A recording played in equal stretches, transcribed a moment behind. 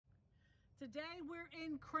Today we're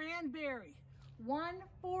in Cranberry,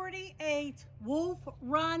 148 Wolfe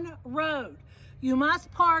Run Road. You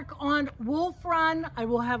must park on Wolfe Run. I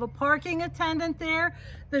will have a parking attendant there.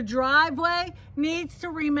 The driveway needs to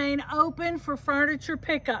remain open for furniture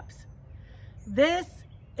pickups. This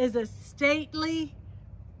is a stately,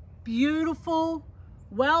 beautiful,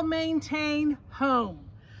 well-maintained home.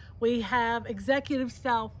 We have executive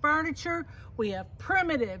style furniture. We have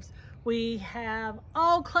primitives. We have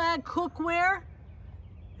all-clad cookware.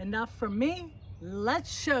 Enough from me.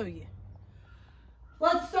 Let's show you.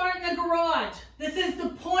 Let's start in the garage. This is the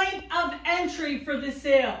point of entry for the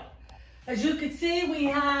sale. As you can see, we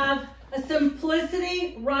have a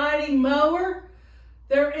Simplicity riding mower.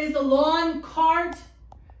 There is a lawn cart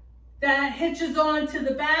that hitches onto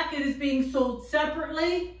the back. It is being sold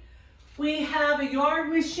separately. We have a yard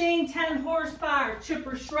machine, 10 horsepower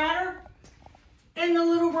chipper shredder. In the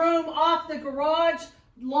little room off the garage,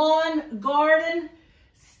 lawn, garden,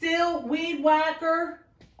 steel weed whacker.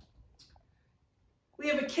 We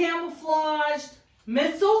have a camouflaged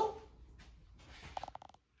missile.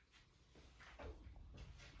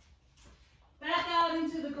 Back out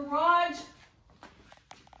into the garage.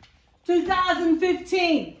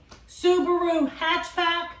 2015 Subaru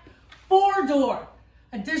hatchback, 4-door.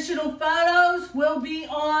 Additional photos will be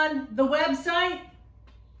on the website.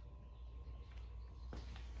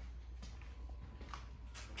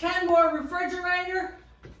 Kenmore refrigerator,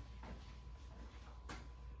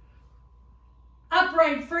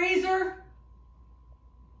 upright freezer,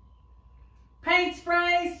 paint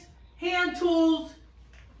sprays, hand tools,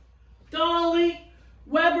 dolly,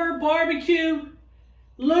 Weber barbecue,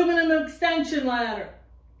 aluminum extension ladder.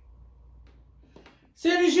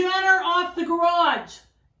 Soon as you enter off the garage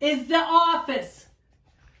is the office.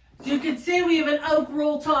 As you can see, we have an oak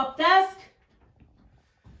roll top desk,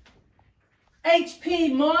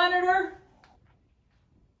 HP monitor,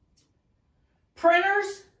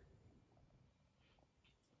 printers,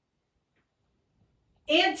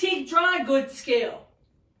 antique dry goods scale,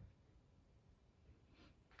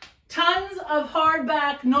 tons of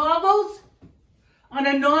hardback novels on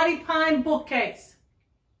a Naughty Pine bookcase.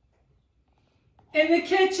 In the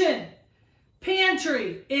kitchen,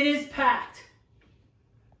 pantry, it is packed.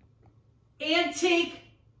 Antique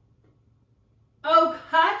oak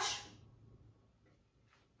hutch.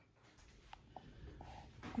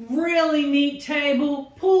 Really neat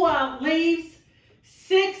table, pull-out leaves,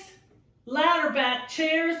 6 ladder back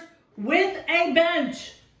chairs with a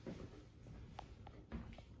bench.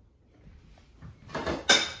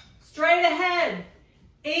 Straight ahead,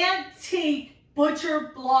 antique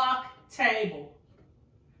butcher block table.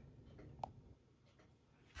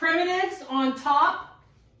 Primitives on top.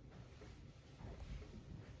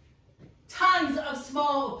 Tons of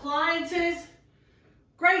small appliances.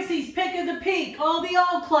 Gracie's pick of the peak, all the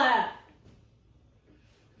all-clad.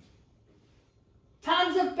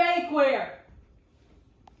 Tons of bakeware.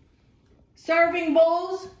 Serving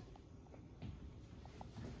bowls.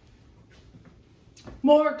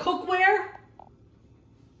 More cookware.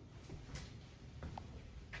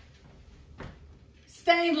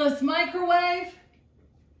 Stainless microwave.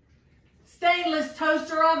 Stainless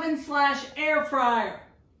toaster oven / air fryer.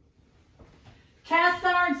 Cast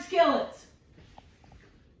iron skillets.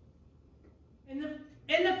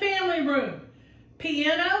 In the family room,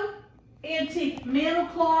 piano, antique mantel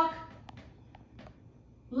clock,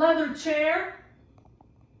 leather chair,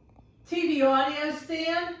 TV audio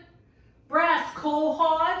stand, brass coal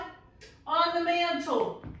hod on the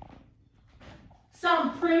mantle.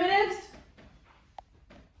 Some primitives,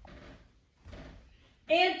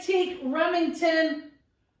 antique Remington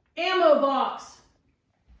ammo box.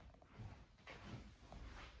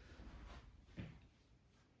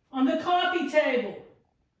 On the coffee table,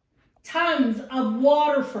 tons of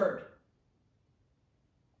Waterford.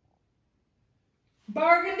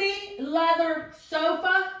 Burgundy leather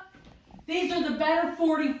sofa. These are the better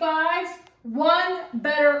 45s. One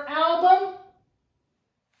better album.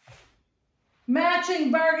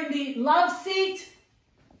 Matching burgundy love seat.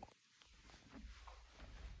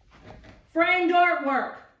 Framed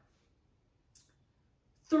artwork.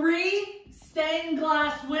 3 stained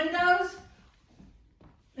glass windows,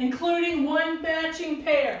 including 1 matching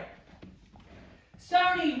pair.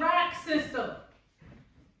 Sony rack system.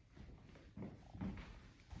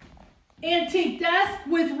 Antique desk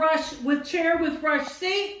with chair with rush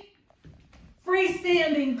seat.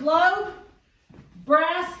 Freestanding globe.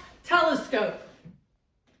 Brass telescope.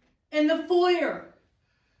 In the foyer,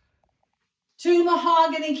 2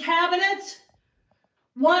 mahogany cabinets.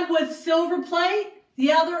 One with silver plate,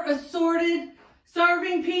 the other assorted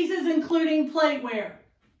serving pieces, including plateware.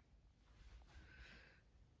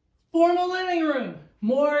 Formal living room,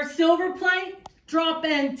 more silver plate,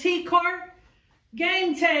 drop-in tea cart,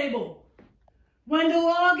 game table, Wendell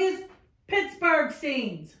August Pittsburgh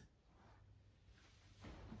scenes,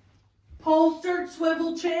 upholstered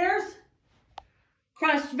swivel chairs,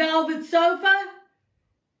 crushed velvet sofa,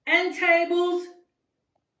 end tables,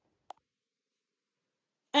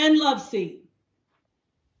 and love seat.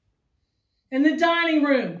 In the dining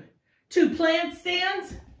room, 2 plant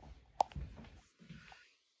stands,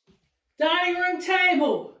 dining room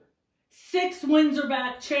table, 6 Windsor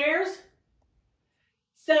back chairs,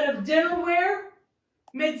 set of dinnerware,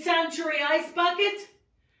 mid-century ice bucket,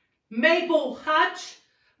 maple hutch,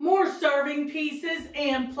 more serving pieces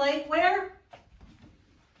and plateware.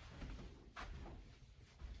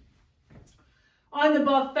 On the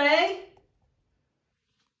buffet,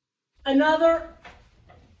 another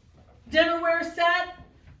dinnerware set,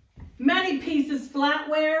 many pieces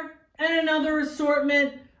flatware, and another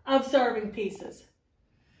assortment of serving pieces.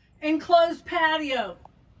 Enclosed patio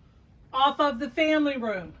off of the family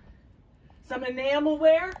room. Some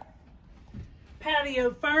enamelware,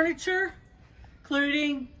 patio furniture,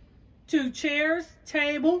 including 2 chairs,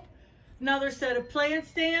 table, another set of plant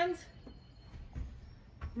stands,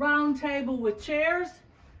 round table with chairs,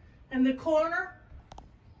 in the corner,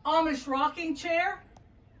 Amish rocking chair,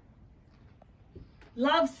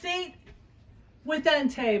 love seat with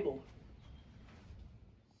end table.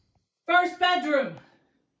 First bedroom,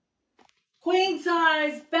 queen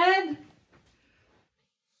size bed,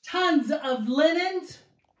 tons of linens,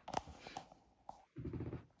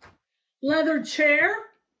 leather chair,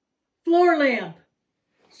 floor lamp,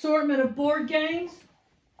 assortment of board games,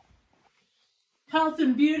 health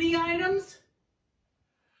and beauty items,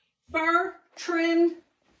 fur trimmed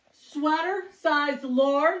sweater, size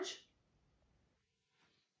large,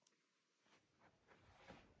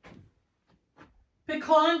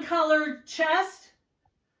 pecan colored chest,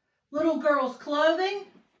 little girl's clothing,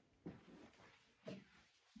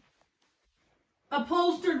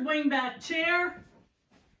 upholstered wingback chair,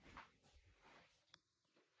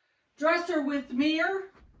 dresser with mirror,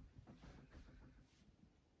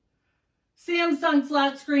 Samsung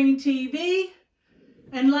flat screen TV,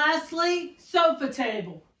 and lastly, sofa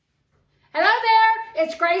table. Hello there,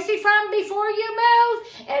 it's Gracie from Before You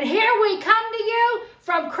Move, and here we come to you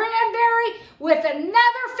from Cranberry with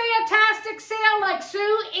another fantastic sale like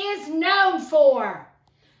Sue is known for.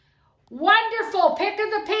 Wonderful pick of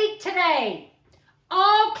the peak today.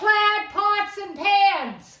 All clad pots and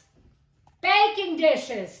pans, baking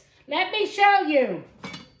dishes. Let me show you.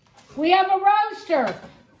 We have a roaster.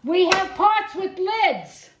 We have pots with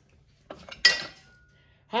lids.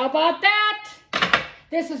 How about that?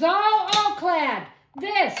 This is all clad.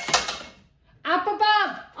 This, up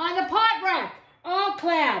above on the pot rack, all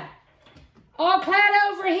clad. All clad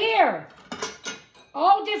over here.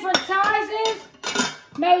 All different sizes.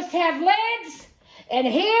 Most have lids. And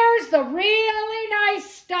here's the really nice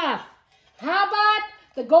stuff. How about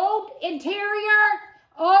the gold interior,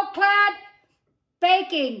 all clad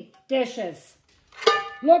baking dishes?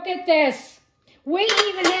 Look at this. We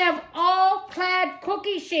even have all clad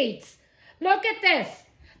cookie sheets. Look at this.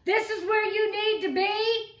 This is where you need to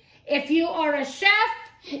be. If you are a chef,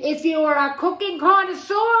 if you are a cooking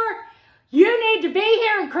connoisseur, you need to be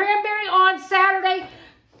here in Cranberry on Saturday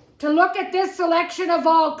to look at this selection of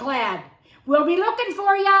all clad. We'll be looking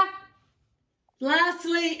for you.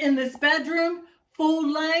 Lastly, in this bedroom,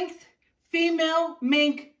 full length female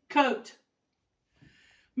mink coat.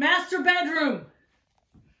 Master bedroom,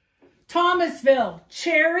 Thomasville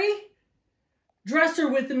cherry, dresser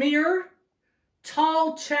with mirror,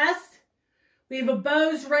 tall chest. We have a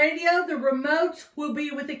Bose radio. The remote will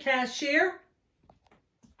be with the cashier.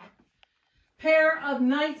 Pair of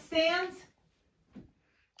nightstands,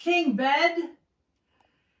 king bed,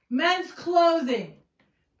 men's clothing,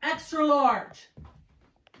 extra large.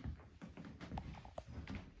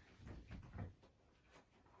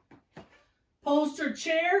 Upholstered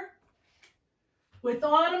chair with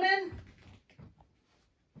ottoman,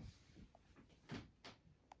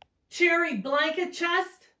 cherry blanket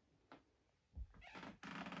chest,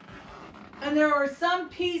 and there are some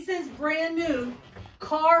pieces brand new,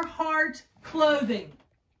 Carhartt clothing.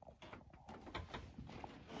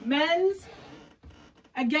 Men's,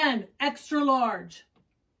 again, extra large.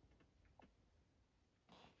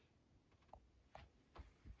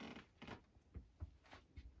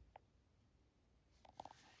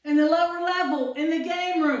 In the lower level, in the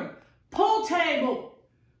game room, pool table,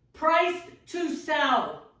 priced to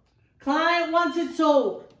sell. Client wants it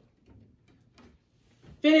sold.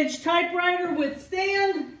 Vintage typewriter with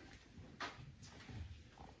stand,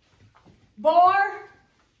 bar,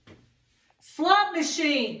 Slot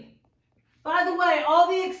machine. By the way, all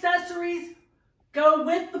the accessories go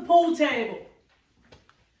with the pool table.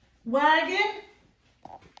 Wagon,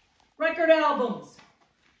 record albums.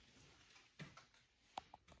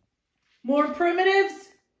 More primitives.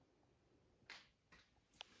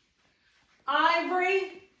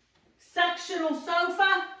 Ivory, sectional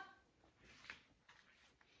sofa.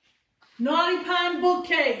 Naughty Pine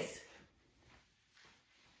bookcase.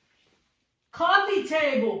 Coffee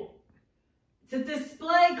table. It's a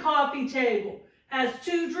display coffee table. Has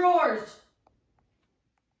 2 drawers.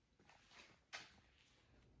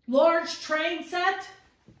 Large train set.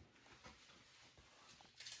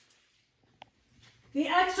 The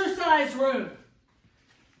exercise room.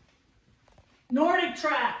 Nordic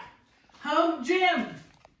track. Home gym.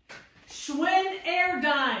 Schwinn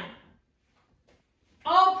Airdyne.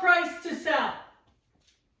 All priced to sell.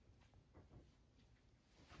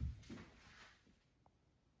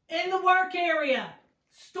 In the work area,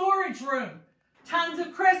 storage room, tons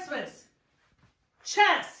of Christmas,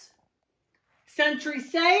 chess, Century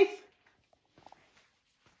safe,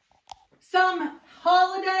 some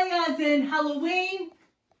holiday as in Halloween,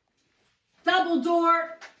 double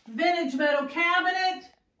door, vintage metal cabinet,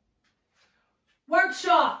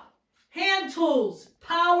 workshop, hand tools,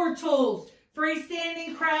 power tools,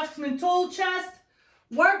 freestanding craftsman tool chest,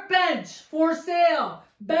 workbench for sale,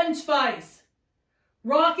 bench vise,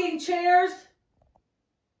 rocking chairs,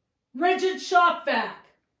 rigid shop vac.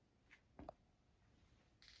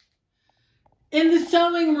 In the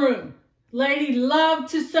sewing room, lady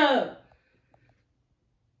loved to sew.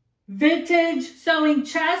 Vintage sewing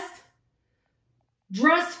chest,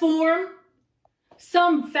 dress form,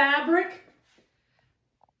 some fabric,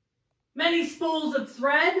 many spools of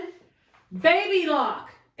thread, baby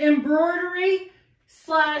lock, embroidery /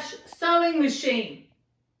 sewing machine.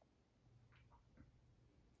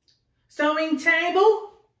 Sewing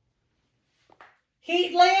table,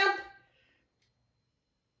 heat lamp,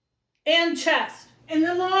 and chest. In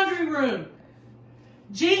the laundry room,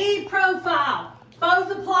 GE profile,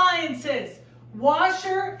 both appliances,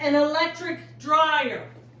 washer and electric dryer.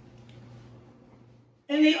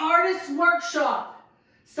 In the artist's workshop,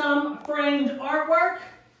 some framed artwork,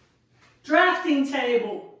 drafting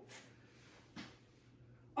table,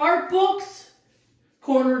 art books,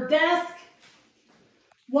 corner desk,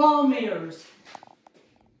 wall mirrors.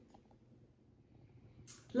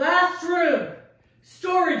 Last room,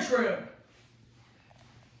 storage room.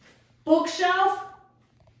 Bookshelf,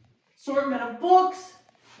 assortment of books,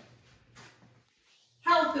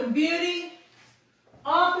 health and beauty,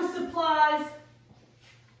 office supplies,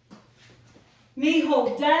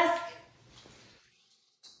 knee-hole desk,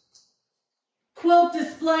 quilt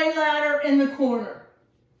display ladder in the corner.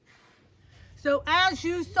 So as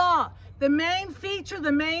you saw, the main feature,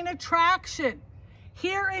 the main attraction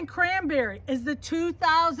here in Cranberry is the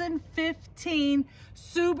 2015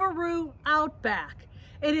 Subaru Outback.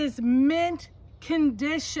 It is mint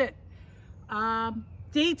condition.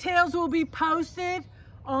 Details will be posted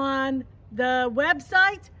on the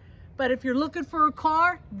website, but if you're looking for a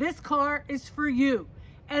car, this car is for you.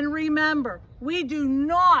 And remember, we do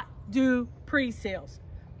not do pre-sales,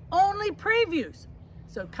 only previews.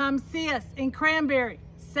 So come see us in Cranberry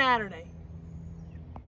Saturday.